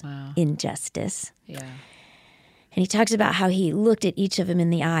this injustice. Yeah. And he talks about how he looked at each of them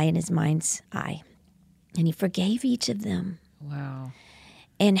in the eye, in his mind's eye, and he forgave each of them. Wow.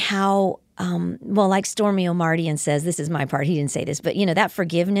 And how, like Stormy O'Mardian says, this is my part, he didn't say this, but, that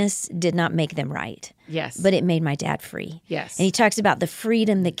forgiveness did not make them right. Yes. But it made my dad free. Yes. And he talks about the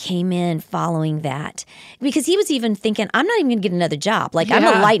freedom that came in following that. Because he was even thinking, I'm not even going to get another job. Like, I'm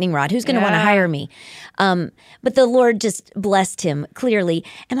a lightning rod. Who's going to want to hire me? But the Lord just blessed him clearly.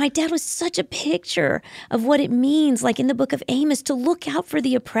 And my dad was such a picture of what it means, like in the book of Amos, to look out for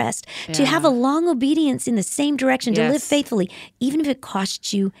the oppressed, to have a long obedience in the same direction, to live faithfully, even if it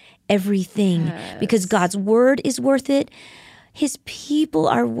costs you everything, because God's word is worth it. His people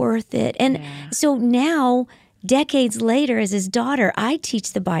are worth it. And so now, decades later, as his daughter, I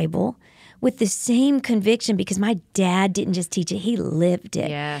teach the Bible with the same conviction, because my dad didn't just teach it, he lived it.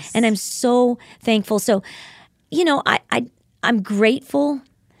 Yes. And I'm so thankful. So, I'm grateful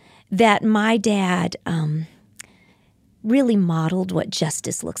that my dad really modeled what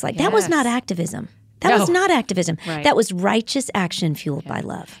justice looks like. That was not activism. That was not activism. Right. That was righteous action fueled by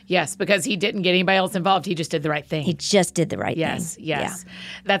love. Yes, because he didn't get anybody else involved. He just did the right thing. He just did the right thing. Yes. Yeah.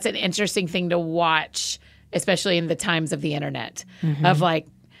 That's an interesting thing to watch, especially in the times of the internet, of like,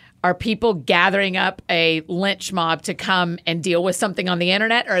 are people gathering up a lynch mob to come and deal with something on the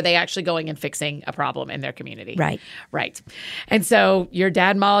internet, or are they actually going and fixing a problem in their community? Right. Right. And so your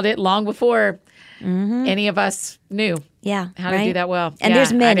dad modeled it long before any of us knew how to do that well. And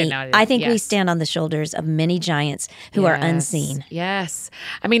there's many. I think we Yes. stand on the shoulders of many giants who are unseen. Yes.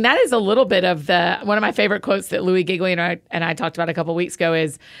 I mean, that is a little bit of one of my favorite quotes that Louis Giglio and I talked about a couple weeks ago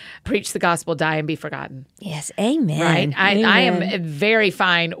is, preach the gospel, die and be forgotten. Yes. Amen. Right. I Amen. am very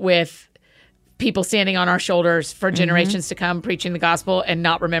fine with people standing on our shoulders for generations to come, preaching the gospel and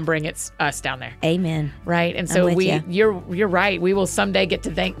not remembering it's us down there. Amen. Right. And so you. you're right. We will someday get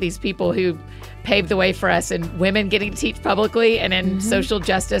to thank these people who paved the way for us, and women getting to teach publicly, and in social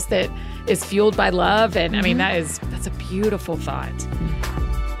justice that is fueled by love. And I mean, that's a beautiful thought.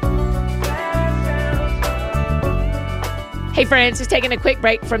 Hey friends, just taking a quick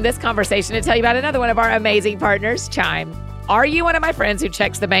break from this conversation to tell you about another one of our amazing partners, Chime. Are you one of my friends who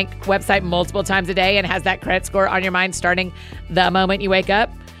checks the bank website multiple times a day and has that credit score on your mind starting the moment you wake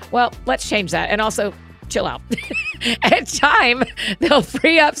up? Well, let's change that. And also, chill out. At Chime, they'll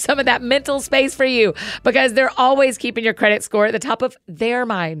free up some of that mental space for you, because they're always keeping your credit score at the top of their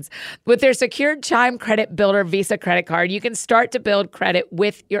minds. With their secured Chime Credit Builder Visa credit card, you can start to build credit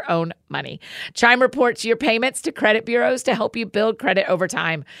with your own money. Chime reports your payments to credit bureaus to help you build credit over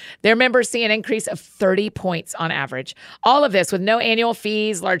time. Their members see an increase of 30 points on average. All of this with no annual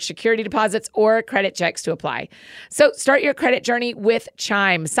fees, large security deposits, or credit checks to apply. So start your credit journey with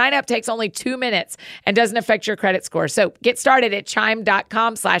Chime. Sign up takes only 2 minutes and doesn't affect your credit score. So get started at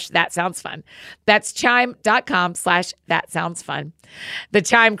chime.com/thatsoundsfun. That's chime.com/thatsoundsfun. The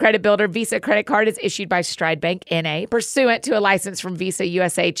Chime Credit Builder Visa credit card is issued by Stride Bank N.A. pursuant to a license from Visa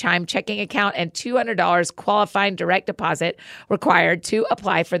USA Chime checking account and $200 qualifying direct deposit required to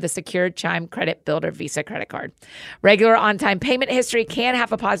apply for the secured Chime Credit Builder Visa credit card. Regular on-time payment history can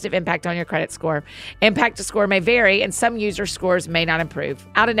have a positive impact on your credit score. Impact to score may vary, and some user scores may not improve.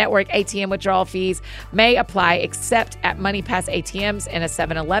 Out-of-network ATM withdrawal fees may apply except at MoneyPass ATMs in a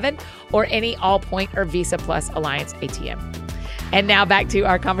 7-Eleven or any Allpoint or Visa Plus Alliance ATM. And now back to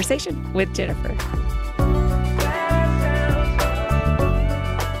our conversation with Jennifer.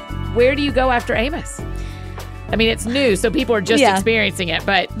 Where do you go after Amos? I mean, it's new, so people are just experiencing it,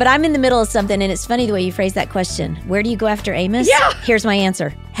 but I'm in the middle of something, and it's funny the way you phrase that question. Where do you go after Amos? Yeah. Here's my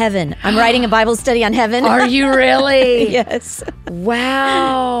answer. Heaven. I'm writing a Bible study on heaven. Are you really? Yes.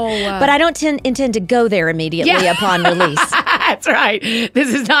 Wow. But I don't intend to go there immediately upon release. That's right.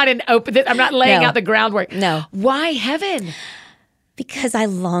 This is not an open, I'm not laying out the groundwork. No. Why heaven? Because I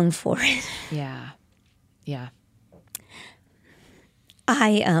long for it. Yeah. Yeah.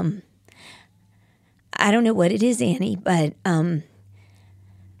 I don't know what it is, Annie, but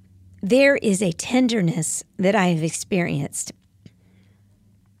there is a tenderness that I have experienced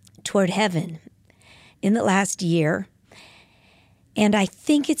toward heaven in the last year. And I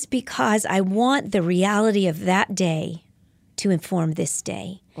think it's because I want the reality of that day to inform this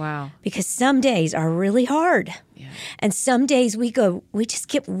day. Wow. Because some days are really hard. Yeah. And some days we just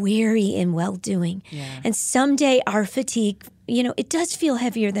get weary in well-doing. Yeah. And someday our fatigue, it does feel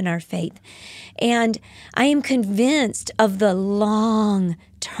heavier than our faith. And I am convinced of the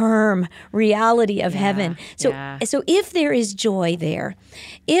long-term reality of heaven. So if there is joy there,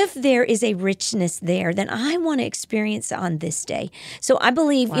 if there is a richness there, then I want to experience it on this day. So I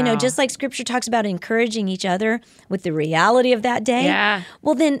believe, just like Scripture talks about encouraging each other with the reality of that day,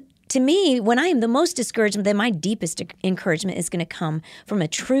 well then, to me, when I am the most discouraged, then my deepest encouragement is going to come from a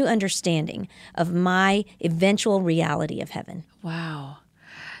true understanding of my eventual reality of heaven. Wow.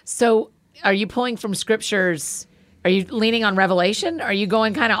 So are you pulling from scriptures? Are you leaning on Revelation? Are you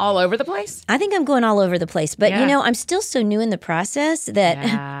going kind of all over the place? I think I'm going all over the place. But, I'm still so new in the process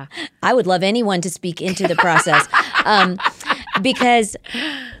that I would love anyone to speak into the process because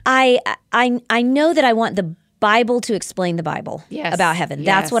I know that I want the Bible to explain the Bible about heaven.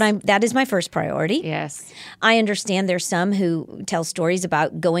 That's that is my first priority. Yes. I understand there's some who tell stories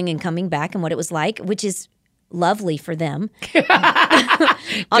about going and coming back and what it was like, which is lovely for them. Good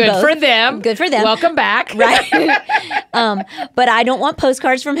for them. Good for them. Welcome back. Right. But I don't want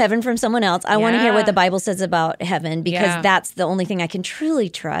postcards from heaven from someone else. I want to hear what the Bible says about heaven because that's the only thing I can truly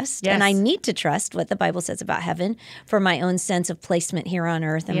trust. Yes. And I need to trust what the Bible says about heaven for my own sense of placement here on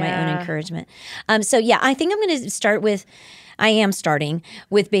earth and my own encouragement. I think I'm going to start with I am starting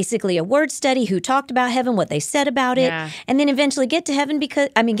with basically a word study, who talked about heaven, what they said about it, and then eventually get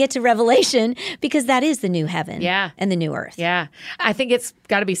to Revelation because that is the new heaven and the new earth. Yeah. I think it's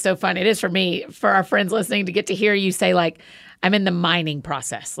got to be so fun. It is for me, for our friends listening, to get to hear you say, like, I'm in the mining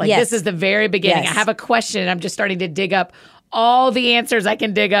process. Like, this is the very beginning. Yes. I have a question and I'm just starting to dig up all the answers I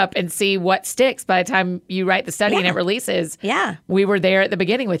can dig up and see what sticks by the time you write the study and it releases. Yeah. We were there at the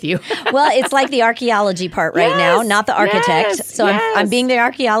beginning with you. Well, it's like the archaeology part right now, not the architect. So I'm being the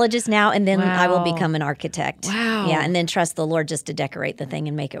archaeologist now, and then I will become an architect. Wow. Yeah, and then trust the Lord just to decorate the thing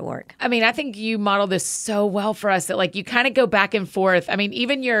and make it work. I mean, I think you model this so well for us that, like, you kind of go back and forth. I mean,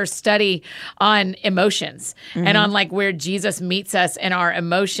 even your study on emotions and on, like, where Jesus meets us in our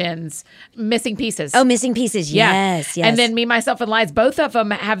emotions, missing pieces. Oh, missing pieces. Yes, yes. And then Me, Myself, and Lies, both of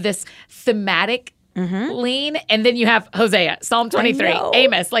them have this thematic lean. And then you have Hosea, Psalm 23,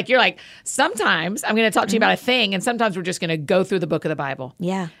 Amos. Like, you're like, sometimes I'm going to talk to you about a thing, and sometimes we're just going to go through the book of the Bible.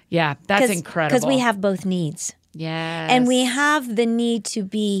 Yeah. Yeah, that's incredible. Because we have both needs. Yes. And we have the need to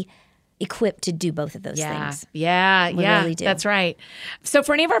be equipped to do both of those things. Yeah, we really do. That's right. So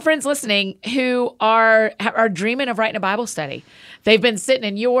for any of our friends listening who are dreaming of writing a Bible study, they've been sitting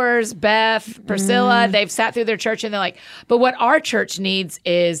in yours, Beth, Priscilla, they've sat through their church and they're like, but what our church needs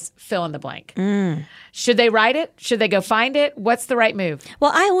is fill in the blank. Should they write it? Should they go find it? What's the right move?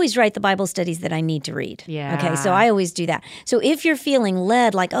 Well, I always write the Bible studies that I need to read. Yeah. Okay, so I always do that. So if you're feeling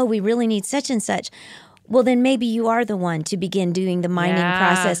led like, oh, we really need such and such, well, then maybe you are the one to begin doing the mining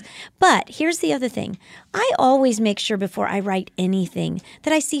process. But here's the other thing. I always make sure before I write anything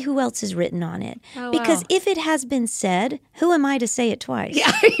that I see who else has written on it. Because if it has been said, who am I to say it twice?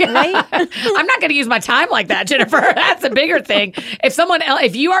 Yeah. Right? I'm not going to use my time like that, Jennifer. That's a bigger thing. If someone else,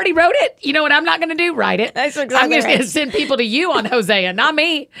 if you already wrote it, you know what I'm not going to do? Write it. That's exactly I'm just right. going to send people to you on Hosea, not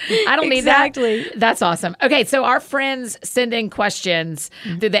me. I don't need that. Exactly. That's awesome. Okay, so our friends send in questions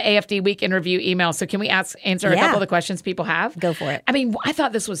through the AFD Week in Review email. So can we answer a couple of the questions people have? Go for it. I mean, I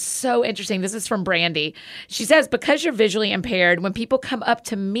thought this was so interesting. This is from Brandy. She says, because you're visually impaired, when people come up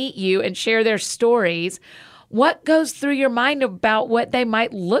to meet you and share their stories, what goes through your mind about what they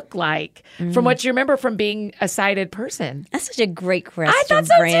might look like from what you remember from being a sighted person? That's such a great question, I thought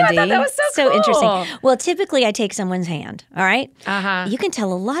so Brandy. too. I thought that was so cool. Interesting. Well, typically I take someone's hand, all right? Uh-huh. You can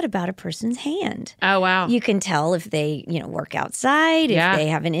tell a lot about a person's hand. Oh, wow. You can tell if they, work outside, if they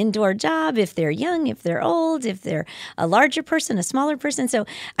have an indoor job, if they're young, if they're old, if they're a larger person, a smaller person. So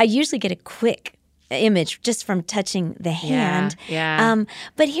I usually get a quick image just from touching the hand. Yeah.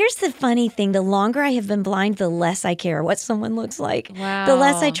 But here's the funny thing. The longer I have been blind, the less I care what someone looks like. Wow. The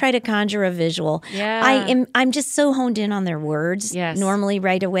less I try to conjure a visual. Yeah. I'm just so honed in on their words normally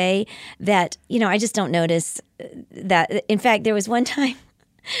right away that, I just don't notice that. In fact, there was one time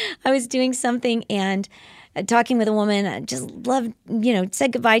I was doing something and talking with a woman. I just loved,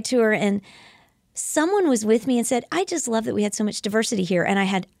 said goodbye to her, and someone was with me and said, I just love that we had so much diversity here. And I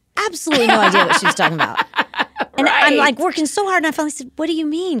had absolutely no idea what she was talking about. And I'm like working so hard, and I finally said, what do you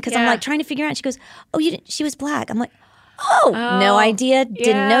mean? Because I'm like trying to figure out. She goes, she was black. I'm like, no idea,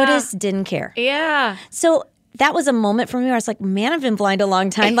 didn't notice, didn't care. Yeah. So that was a moment for me where I was like, man, I've been blind a long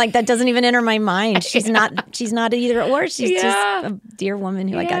time. Like, that doesn't even enter my mind. She's not either or. She's just a dear woman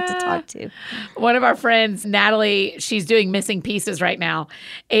who I got to talk to. One of our friends, Natalie, she's doing Missing Pieces right now.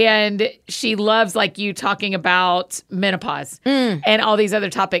 And she loves, like you, talking about menopause and all these other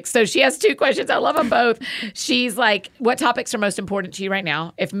topics. So she has 2 questions. I love them both. She's like, what topics are most important to you right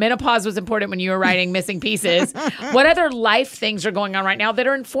now? If menopause was important when you were writing Missing Pieces, what other life things are going on right now that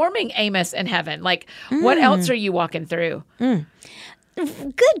are informing Amos and Heaven? Like, what else are you walking through?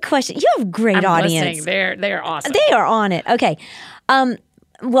 Good question. You have a great audience. Listening. They're awesome. They are on it. Okay.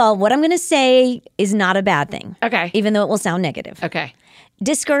 Well, what I'm going to say is not a bad thing. Okay. Even though it will sound negative. Okay.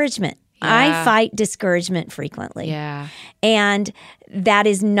 Discouragement. I fight discouragement frequently. Yeah. And that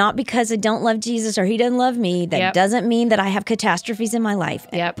is not because I don't love Jesus or he doesn't love me. That doesn't mean that I have catastrophes in my life.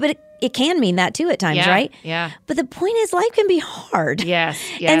 Yep. But it can mean that too at times, right? Yeah. But the point is, life can be hard. Yes.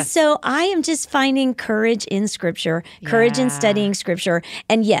 And so I am just finding courage in Scripture, courage in studying Scripture.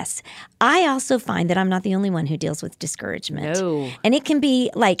 And yes, I also find that I'm not the only one who deals with discouragement. No. And it can be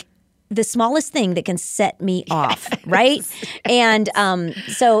like the smallest thing that can set me off, right? And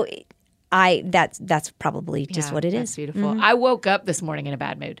so that's probably just what it is. That's beautiful. I woke up this morning in a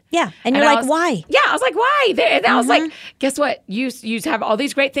bad mood. Yeah. And you're like, why? Yeah. I was like, why? And I was like, guess what? You have all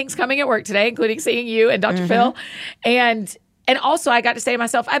these great things coming at work today, including seeing you and Dr. Phil. And also I got to say to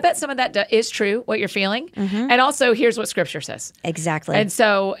myself, I bet some of that is true, what you're feeling. And also here's what Scripture says. Exactly. And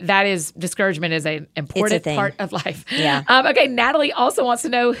so discouragement is an important part of life. Yeah. Okay. Natalie also wants to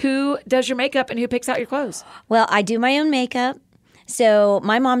know, who does your makeup and who picks out your clothes? Well, I do my own makeup. So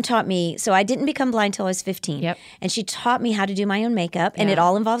my mom taught me, so I didn't become blind till I was 15. Yep. And she taught me how to do my own makeup, and it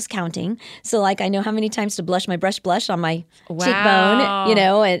all involves counting. So like I know how many times to blush my blush on my cheekbone, and it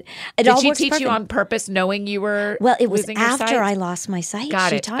all works Did she teach perfect. you on purpose knowing you were Well, it was losing your after sight? I lost my sight. Got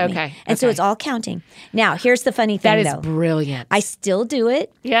she it. taught me. Okay. And so it's all counting. Now, here's the funny thing, That is though. brilliant. I still do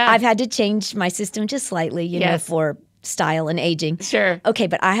it. Yeah. I've had to change my system just slightly, for style and aging. Sure. Okay,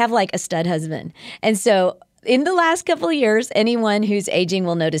 but I have like a stud husband. And so in the last couple of years, anyone who's aging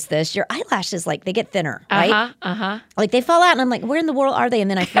will notice this. Your eyelashes, like, they get thinner, right? Like, they fall out, and I'm like, where in the world are they?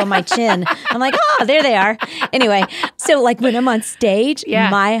 And then I feel my chin. I'm like, there they are. Anyway, so, like, when I'm on stage,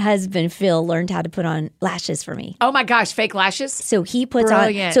 my husband, Phil, learned how to put on lashes for me. Oh, my gosh, fake lashes? So he puts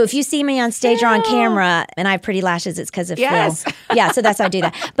on, so if you see me on stage or on camera and I have pretty lashes, it's because of Phil. Yeah, so that's how I do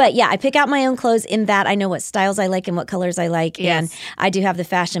that. But yeah, I pick out my own clothes in that I know what styles I like and what colors I like. And I do have the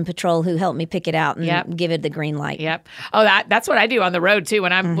fashion patrol who help me pick it out and give it the green light. Yep. Oh, that's what I do on the road too.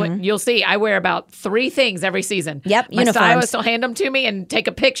 When you'll see, I wear about 3 things every season. Yep. My stylist will hand them to me and take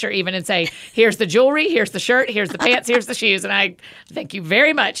a picture even and say, here's the jewelry, here's the shirt, here's the pants, here's the shoes. And I thank you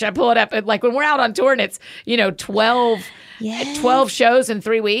very much. I pull it up. Like when we're out on tour and it's, 12 shows in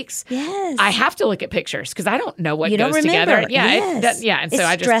 3 weeks. Yes. I have to look at pictures because I don't know what you goes don't remember. together. Yeah. And so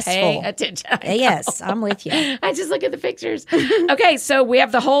I just stressful. pay attention. Yes, I'm with you. I just look at the pictures. Okay, so we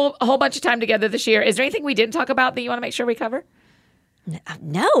have a whole bunch of time together this year. Is there anything we didn't talk about that you want to make sure we cover?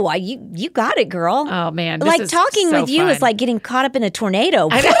 No, you got it, girl. Oh man, like talking with you is like getting caught up in a tornado.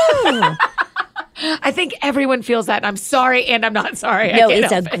 I think everyone feels that. And I'm sorry, and I'm not sorry. No,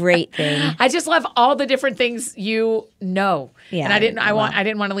 it's a great thing. I just love all the different things you know. Yeah, and I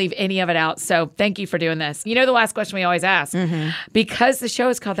didn't want to leave any of it out. So thank you for doing this. You know the last question we always ask. Because the show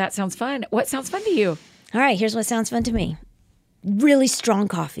is called That Sounds Fun. What sounds fun to you? All right, here's what sounds fun to me. Really strong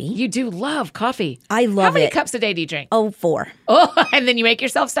coffee. You do love coffee. I love it. How many cups a day do you drink? 4. Oh, and then you make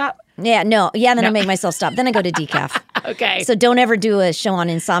yourself stop? Yeah, no. Yeah, then I make myself stop. Then I go to decaf. Okay. So don't ever do a show on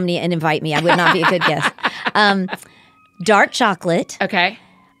insomnia and invite me. I would not be a good guest. Dark chocolate. Okay.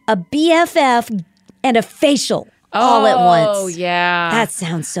 A BFF and a facial all at once. Oh, yeah. That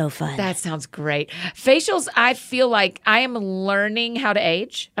sounds so fun. That sounds great. Facials, I feel like I am learning how to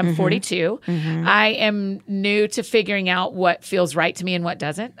age. I'm 42. I am new to figuring out what feels right to me and what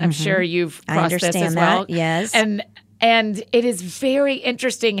doesn't. I'm sure you've crossed this as well. Yes. And it is very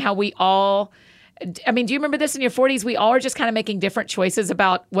interesting how we all, I mean, do you remember this in your 40s? We all are just kind of making different choices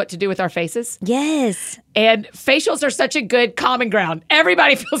about what to do with our faces. Yes. And facials are such a good common ground.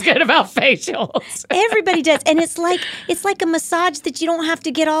 Everybody feels good about facials. Everybody does. And it's like a massage that you don't have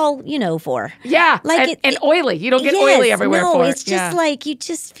to get all, for. Yeah. Like and oily. You don't get oily everywhere for it. No, it's just like you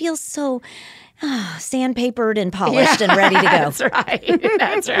just feel so sandpapered and polished and ready to go. That's right.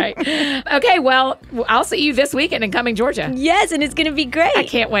 That's right. Okay, well, I'll see you this weekend in Cumming, Georgia. Yes, and it's going to be great. I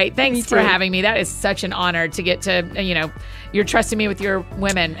can't wait. Thanks for having me. That is such an honor to get to, you're trusting me with your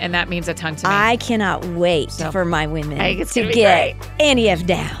women, and that means a ton to me. I cannot wait for my women to get great. Annie F.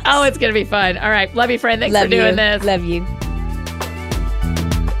 Downs. Oh, it's going to be fun. All right. Love you, friend. Thanks for doing this. Love you.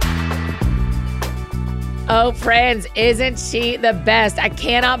 Oh, friends, isn't she the best? I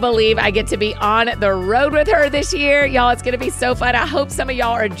cannot believe I get to be on the road with her this year. Y'all, it's going to be so fun. I hope some of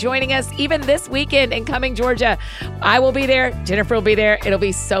y'all are joining us even this weekend in Cumming, Georgia. I will be there. Jennifer will be there. It'll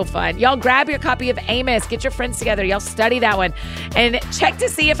be so fun. Y'all grab your copy of Amos. Get your friends together. Y'all study that one. And check to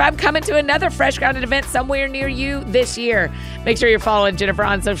see if I'm coming to another Fresh Grounded event somewhere near you this year. Make sure you're following Jennifer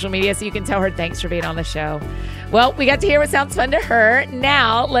on social media so you can tell her thanks for being on the show. Well, we got to hear what sounds fun to her.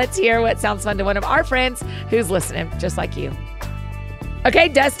 Now, let's hear what sounds fun to one of our friends who's listening, just like you. Okay,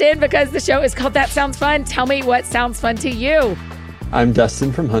 Dustin, because the show is called That Sounds Fun, tell me what sounds fun to you. I'm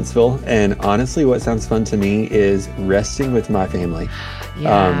Dustin from Huntsville, and honestly, what sounds fun to me is resting with my family.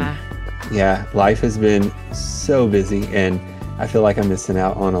 Yeah. Life has been so busy, and I feel like I'm missing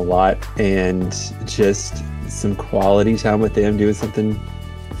out on a lot, and just some quality time with them, doing something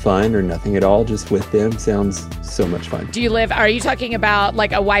fun or nothing at all, just with them sounds so much fun. Are you talking about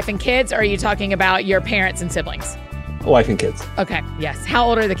like a wife and kids, or are you talking about your parents and siblings? Wife and kids. Okay, yes. How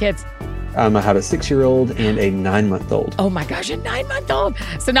old are the kids? I have a 6-year-old and a 9-month-old. Oh my gosh, a 9-month-old.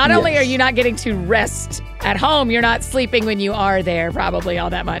 So not only are you not getting to rest at home, you're not sleeping when you are there probably all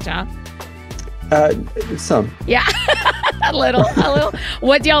that much, huh? Some. Yeah, a little.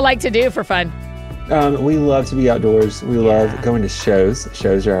 What do y'all like to do for fun? We love to be outdoors. We love going to shows.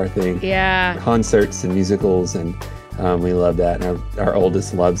 Shows are our thing. Yeah. Concerts and musicals, and we love that. And our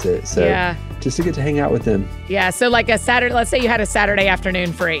oldest loves it. So just to get to hang out with them. Yeah. So like a Saturday, let's say you had a Saturday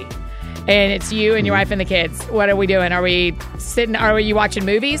afternoon free, and it's you and your wife and the kids. What are we doing? Are we sitting? Are you watching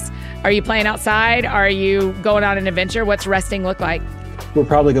movies? Are you playing outside? Are you going on an adventure? What's resting look like? We're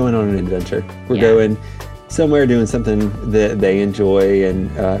probably going on an adventure. We're going somewhere doing something that they enjoy, and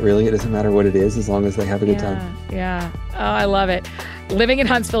really it doesn't matter what it is as long as they have a good time. Yeah. Oh, I love it. Living in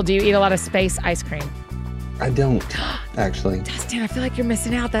Huntsville, do you eat a lot of Space ice cream? I don't, actually. Dustin, I feel like you're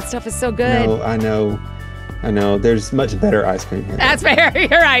missing out. That stuff is so good. No, I know. There's much better ice cream here. That's fair.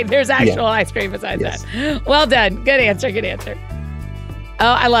 You're right. There's actual ice cream besides that. Well done. Good answer. Oh,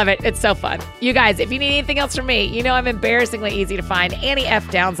 I love it. It's so fun. You guys, if you need anything else from me, you know I'm embarrassingly easy to find. Annie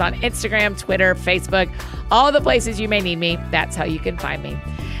F. Downs on Instagram, Twitter, Facebook, all the places you may need me. That's how you can find me.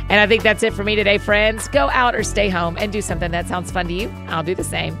 And I think that's it for me today, friends. Go out or stay home and do something that sounds fun to you. I'll do the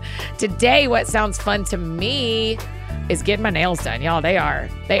same. Today, what sounds fun to me is getting my nails done. Y'all, they are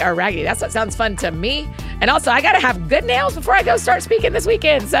raggedy. That's what sounds fun to me. And also, I got to have good nails before I go start speaking this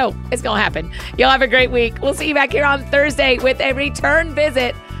weekend. So it's going to happen. Y'all have a great week. We'll see you back here on Thursday with a return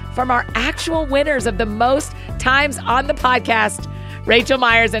visit from our actual winners of the most times on the podcast. Rachel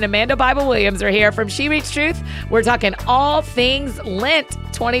Myers and Amanda Bible Williams are here from She Reads Truth. We're talking all things Lent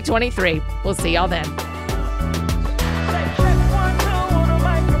 2023. We'll see y'all then.